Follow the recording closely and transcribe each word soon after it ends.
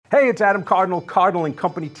Hey, it's Adam Cardinal and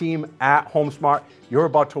company team at HomeSmart. You're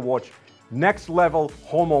about to watch Next Level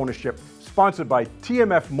Homeownership, sponsored by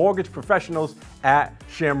TMF Mortgage Professionals at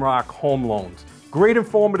Shamrock Home Loans. Great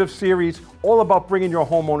informative series, all about bringing your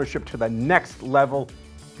home ownership to the next level.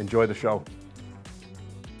 Enjoy the show.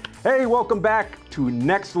 Hey, welcome back to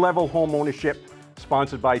Next Level Homeownership,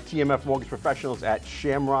 sponsored by TMF Mortgage Professionals at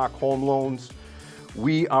Shamrock Home Loans.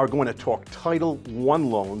 We are going to talk Title I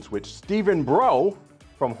loans with Stephen Bro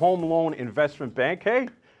from Home Loan Investment Bank. Hey,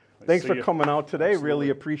 thanks for coming out today. Absolutely. Really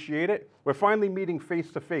appreciate it. We're finally meeting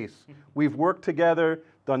face to face. We've worked together,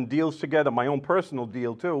 done deals together, my own personal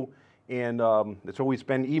deal too, and it's always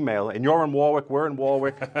been email. And you're in Warwick, we're in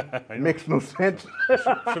Warwick. Makes no sense. Should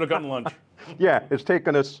have gotten lunch. Yeah, it's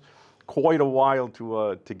taken us quite a while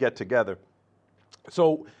to get together.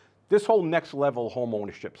 So this whole next level home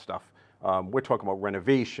ownership stuff, we're talking about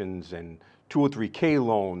renovations and 203K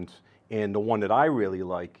loans, and the one that I really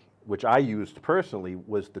like, which I used personally,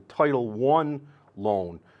 was the Title I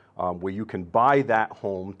loan, where you can buy that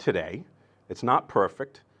home today. It's not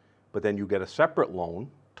perfect, but then you get a separate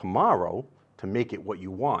loan tomorrow to make it what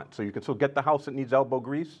you want. So you can still get the house that needs elbow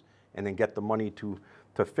grease and then get the money to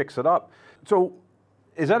fix it up. So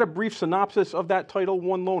is that a brief synopsis of that Title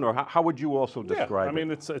I loan, or how would you also describe it? I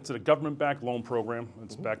mean, it's a government-backed loan program.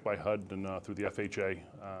 It's backed by HUD and through the FHA.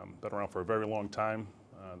 Been around for a very long time.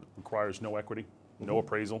 Requires no equity, no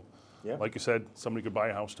appraisal. Yeah. Like you said, somebody could buy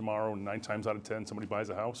a house tomorrow, and 9 times out of 10, somebody buys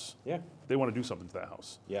a house. Yeah. They want to do something to that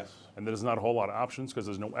house. Yes. And there's not a whole lot of options because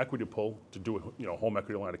there's no equity to pull to do a home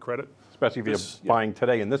equity line of credit. Especially if you're buying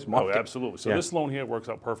today in this market. Oh, absolutely. So this loan here works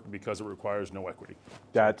out perfectly because it requires no equity.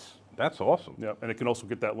 That's awesome. Yeah, and it can also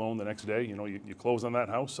get that loan the next day. You close on that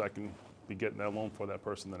house, I can be getting that loan for that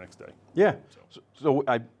person the next day. Yeah. So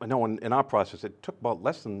I know in our process, it took about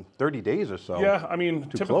less than 30 days or so. Yeah, I mean,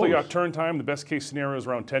 typically close. our turn time, the best case scenario is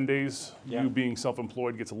around 10 days. Yeah. You being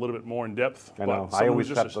self-employed gets a little bit more in depth. I know. But I someone always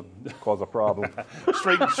who's have just to cause a problem.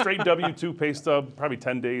 straight W-2 pay stub, probably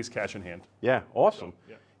 10 days cash in hand. Yeah, awesome.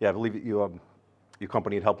 So, yeah, I believe your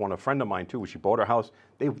company had helped a friend of mine too. She bought her house.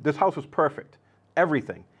 This house was perfect,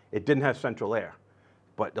 everything. It didn't have central air,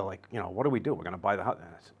 but they're like, what do we do? We're going to buy the house.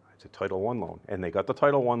 It's a Title I loan, and they got the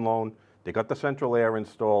Title I loan. They got the central air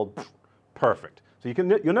installed. Perfect. So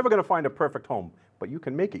you're never going to find a perfect home, but you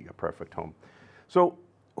can make it your perfect home. So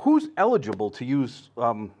who's eligible to use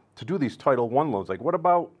to do these Title I loans? Like, what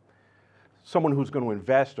about someone who's going to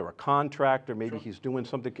invest, or a contractor? Maybe he's doing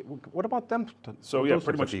something. What about them? So yeah,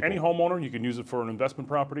 pretty much any homeowner, you can use it for an investment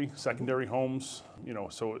property, secondary homes.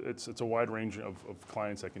 So it's a wide range of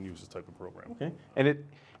clients that can use this type of program. Okay.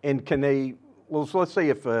 And can they? Well, so let's say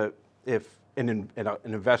if an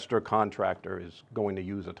investor contractor is going to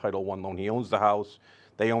use a Title I loan, he owns the house,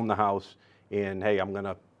 they own the house, and hey, I'm going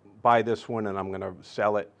to buy this one and I'm going to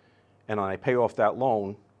sell it, and I pay off that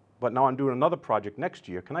loan. But now I'm doing another project next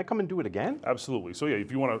year. Can I come and do it again? Absolutely. So yeah,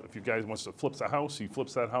 if you guys wants to flip the house, he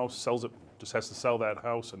flips that house, sells it, just has to sell that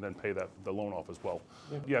house and then pay the loan off as well.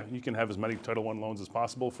 Yeah, you can have as many Title I loans as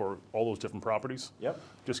possible for all those different properties. Yep.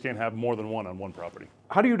 Just can't have more than one on one property.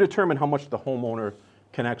 How do you determine how much the homeowner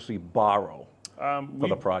can actually borrow for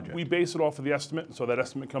the project? We base it off of the estimate. So that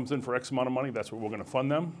estimate comes in for X amount of money. That's what we're going to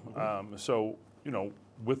fund them. So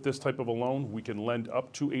with this type of a loan, we can lend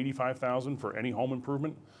up to $85,000 for any home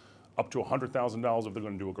improvement, up to $100,000 if they're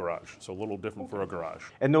going to do a garage. So a little different for a garage.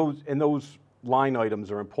 And those line items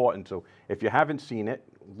are important. So if you haven't seen it,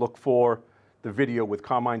 look for the video with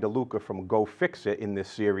Carmine DeLuca from Go Fix It in this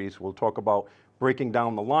series. We'll talk about breaking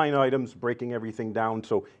down the line items, breaking everything down.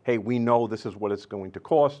 So, hey, we know this is what it's going to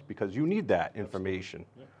cost because you need that information.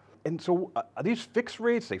 Yeah. And so are these fixed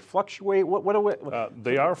rates? They fluctuate?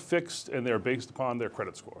 They are fixed, and they're based upon their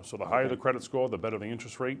credit score. So the higher the credit score, the better the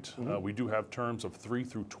interest rate. We do have terms of 3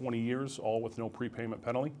 through 20 years, all with no prepayment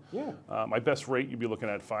penalty. Yeah. My best rate, you'd be looking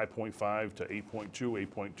at 5.5 to 8.2,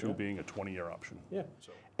 8.2 being a 20-year option. Yeah.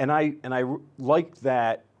 So. And I liked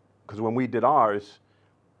that because when we did ours,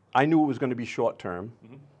 I knew it was going to be short term,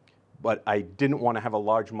 but I didn't want to have a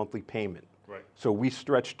large monthly payment. Right. So we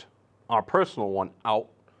stretched our personal one out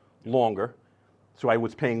longer, so I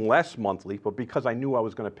was paying less monthly, but because I knew I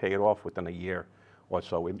was going to pay it off within a year or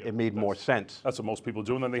so, it made more sense. That's what most people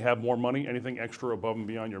do, and then they have more money. Anything extra above and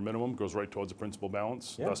beyond your minimum goes right towards the principal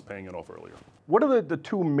balance, thus paying it off earlier. What are the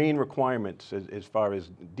two main requirements as far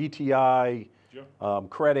as DTI,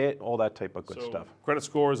 credit, all that type of good stuff? Credit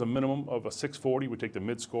score is a minimum of a 640. We take the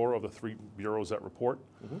mid score of the 3 bureaus that report.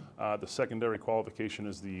 The secondary qualification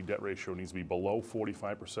is the debt ratio needs to be below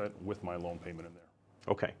 45% with my loan payment in there.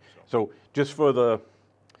 Okay, so just for the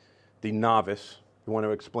novice, You want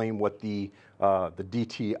to explain what the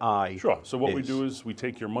DTI Sure. So what we is? do is we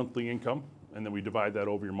take your monthly income and then we divide that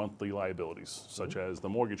over your monthly liabilities, such as the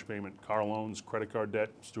mortgage payment, car loans, credit card debt,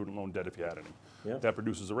 student loan debt if you had any. Yeah. That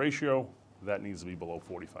produces a ratio that needs to be below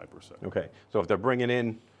 45%. Okay, so if they're bringing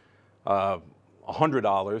in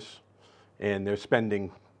 $100 and they're spending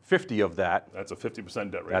 50 of that, That's a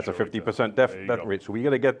 50% debt ratio. that's a right there. 50% There you debt go. rate. So we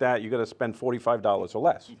got to get that. You got to spend $45 or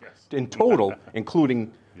less Yes. in total,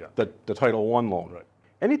 including Yeah. the Title I loan. Right.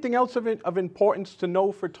 Anything else of importance to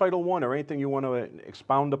know for Title I, or anything you want to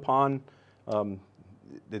expound upon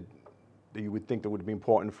that you would think that would be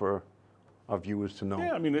important for our viewers to know?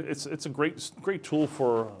 Yeah, I mean, it's a great tool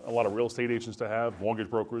for a lot of real estate agents to have, mortgage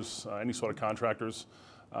brokers, any sort of contractors.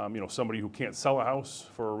 Somebody who can't sell a house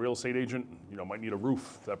for a real estate agent, might need a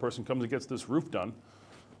roof. That person comes and gets this roof done,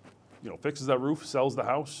 fixes that roof, sells the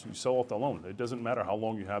house, you sell off the loan. It doesn't matter how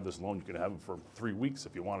long you have this loan. You can have it for 3 weeks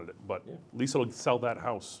if you wanted it, but at least it'll sell that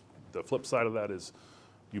house. The flip side of that is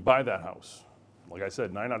you buy that house. Like I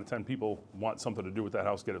said, 9 out of 10 people want something to do with that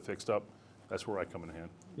house, get it fixed up. That's where I come in hand.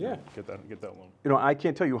 Yeah. Get that loan. I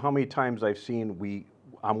can't tell you how many times I've seen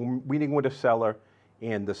I'm meeting with a seller,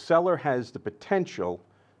 and the seller has the potential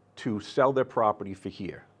to sell their property for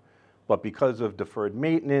here. But because of deferred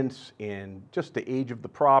maintenance and just the age of the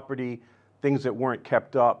property, things that weren't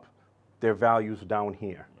kept up, their value's down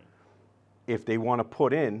here. If they want to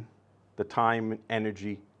put in the time and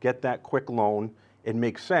energy, get that quick loan, it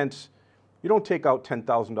makes sense. You don't take out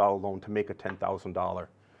 $10,000 loan to make a $10,000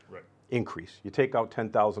 Right. increase. You take out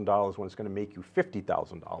 $10,000 when it's going to make you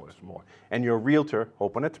 $50,000 more. And your realtor,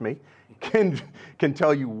 hoping it's me, can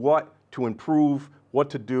tell you what to improve, what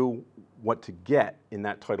to do, what to get in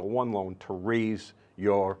that Title I loan to raise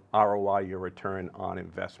your ROI, your return on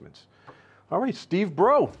investments. All right, Steve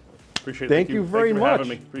Bro. Appreciate it. Thank you very for much. having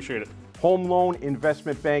me. Appreciate it. Home Loan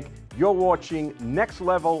Investment Bank. You're watching Next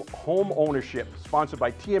Level Home Ownership, sponsored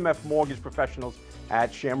by TMF Mortgage Professionals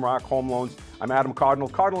at Shamrock Home Loans. I'm Adam Cardinal,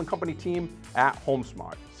 Cardinal & Company team at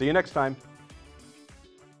HomeSmart. See you next time.